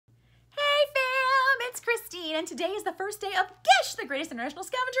Halloween, and today is the first day of Gish, the greatest international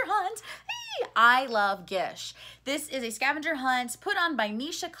scavenger hunt. Hey, I love Gish. This is a scavenger hunt put on by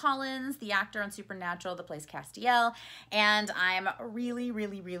Misha the actor on Supernatural that plays Castiel, and I'm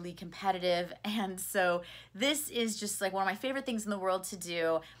really competitive, and so this is just like one of my favorite things in the world to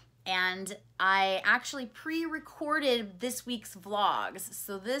do. And I actually pre-recorded this week's vlogs.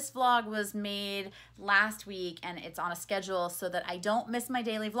 So this vlog was made last week and it's on a schedule so that I don't miss my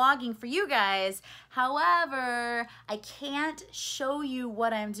daily vlogging for you guys. However, I can't show you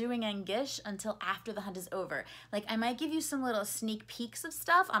what I'm doing in Gish until after the hunt is over. Like, I might give you some little sneak peeks of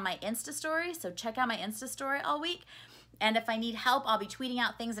stuff on my Insta story, so check out my Insta story all week. And if I need help, I'll be tweeting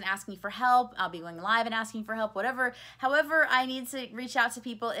out things and asking for help. I'll be going live and asking for help, whatever. However I need to reach out to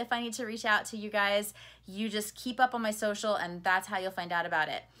people, if I need to reach out to you guys, you just keep up on my social and that's how you'll find out about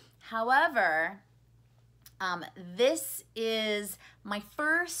it. However, this is my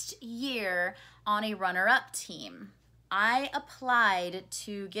first year on a runner-up team. I applied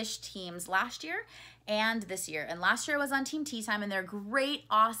to Gish teams last year and this year. And last year I was on Team Tea Time, and they're a great,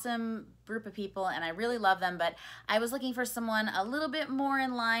 awesome group of people, and I really love them, but I was looking for someone a little bit more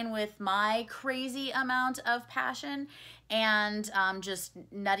in line with my crazy amount of passion and just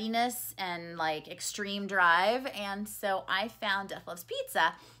nuttiness and like extreme drive. And so I found Death Loves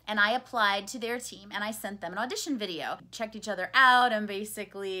Pizza, and I applied to their team, and I sent them an audition video. Checked each other out, and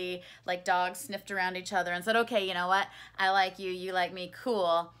basically like dogs sniffed around each other and said, okay, you know what? I like you, you like me,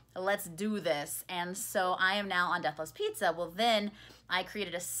 cool. Let's do this. And so I am now on Death Loves Pizza. Well, then I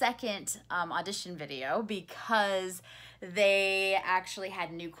created a second audition video because they actually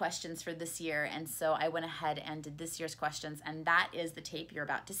had new questions for this year. And so I went ahead and did this year's questions, and that is the tape you're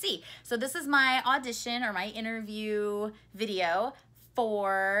about to see. So this is my audition or my interview video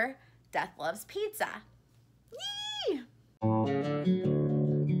for Death Loves Pizza. Yee!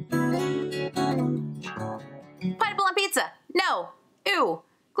 Pineapple on pizza. No. Ew.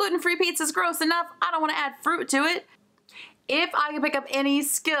 Gluten-free pizza is gross enough. I don't want to add fruit to it. If I could pick up any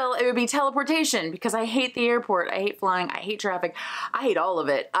skill, it would be teleportation, because I hate the airport. I hate flying. I hate traffic. I hate all of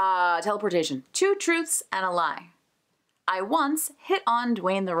it. Teleportation. 2 truths and a lie. I once hit on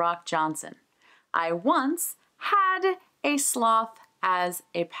Dwayne "The Rock" Johnson. I once had a sloth as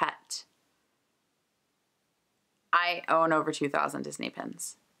a pet. I own over 2,000 Disney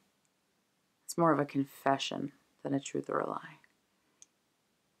pins. It's more of a confession than a truth or a lie.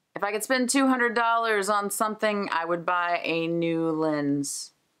 If I could spend $200 on something, I would buy a new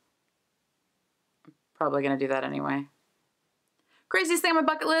lens. I'm probably gonna do that anyway. Craziest thing on my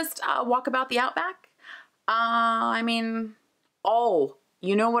bucket list, walk about the Outback.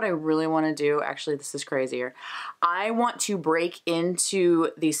 You know what I really wanna do? Actually, this is crazier. I want to break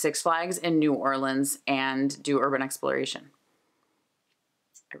into the Six Flags in New Orleans and do urban exploration.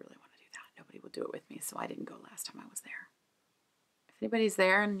 I really wanna do that. Nobody will do it with me, so I didn't go last time I was there. If anybody's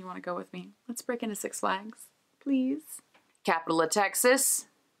there and you want to go with me, let's break into Six Flags, please. Capital of Texas.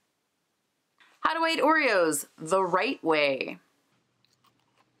 How to eat Oreos the right way.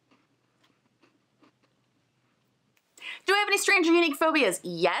 Do I have any strange or unique phobias?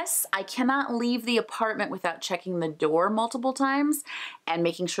 Yes, I cannot leave the apartment without checking the door multiple times and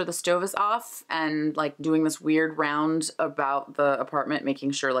making sure the stove is off and like doing this weird round about the apartment,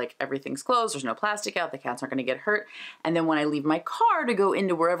 making sure like everything's closed, there's no plastic out, the cats aren't gonna get hurt. And then when I leave my car to go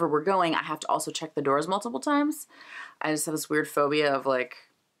into wherever we're going, I have to also check the doors multiple times. I just have this weird phobia of like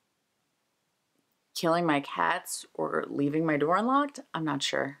killing my cats or leaving my door unlocked. I'm not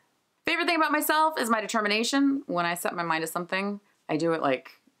sure. Favorite thing about myself is my determination. When I set my mind to something, I do it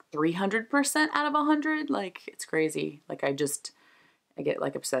like 300% out of 100. Like, it's crazy. Like, I get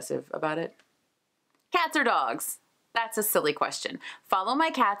like obsessive about it. Cats or dogs? That's a silly question. Follow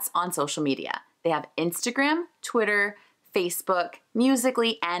my cats on social media. They have Instagram, Twitter, Facebook,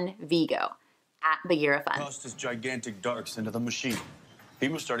 Musical.ly, and Vigo at Bagheera Fun. Tossed his gigantic darks into the machine. He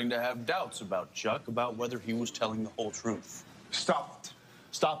was starting to have doubts about Chuck, about whether he was telling the whole truth. Stop it.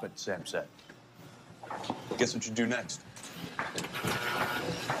 Stop it, Sam said. Guess what you do next?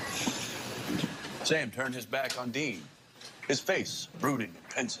 Sam turned his back on Dean. His face brooding and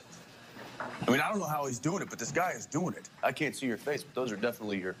pensive. I mean, I don't know how he's doing it, but this guy is doing it. I can't see your face, but those are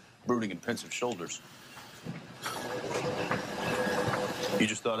definitely your brooding and pensive shoulders. You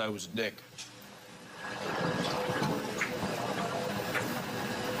just thought I was a dick.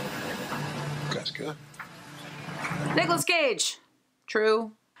 That's good. Nicolas Cage.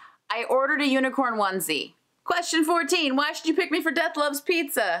 True. I ordered a unicorn onesie. Question 14. Why should you pick me for Death Loves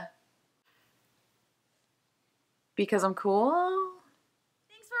Pizza? Because I'm cool?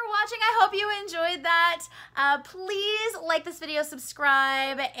 Thanks for watching. watching. I hope you enjoyed that. Please like this video,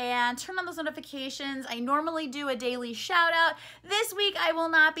 subscribe, and turn on those notifications. I normally do a daily shout out. This week I will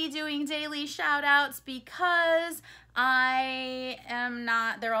not be doing daily shout outs because I am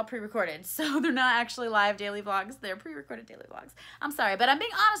not, they're all pre-recorded, so they're not actually live daily vlogs. They're pre-recorded daily vlogs. I'm sorry, but I'm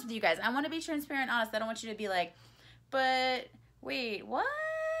being honest with you guys. I want to be transparent and honest. I don't want you to be like, but wait, what?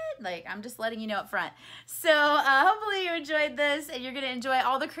 Like, I'm just letting you know up front. So hopefully you enjoyed this and you're going to enjoy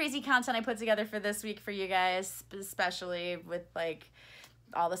all the crazy content I put together for this week for you guys, especially with like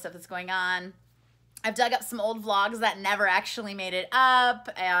all the stuff that's going on. I've dug up some old vlogs that never actually made it up,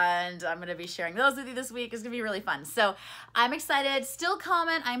 and I'm going to be sharing those with you this week. It's going to be really fun. So I'm excited. Still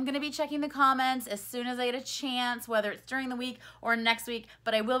comment. I'm going to be checking the comments as soon as I get a chance, whether it's during the week or next week,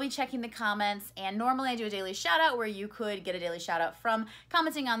 but I will be checking the comments, and normally I do a daily shout out where you could get a daily shout out from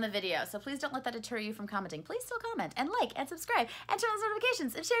commenting on the video. So please don't let that deter you from commenting. Please still comment and like and subscribe and turn on those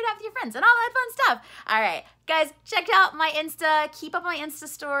notifications and share it out with your friends and all that fun stuff. All right, guys, check out my Insta. Keep up my Insta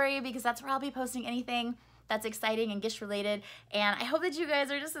story because that's where I'll be posting anything that's exciting and Gish related, and I hope that you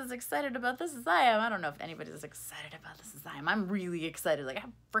guys are just as excited about this as I am. I don't know if anybody's as excited about this as I am. I'm really excited. Like, I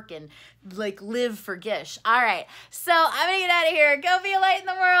freaking like live for Gish. All right, so I'm gonna get out of here. Go be a light in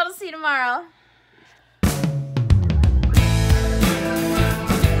the world. See you tomorrow.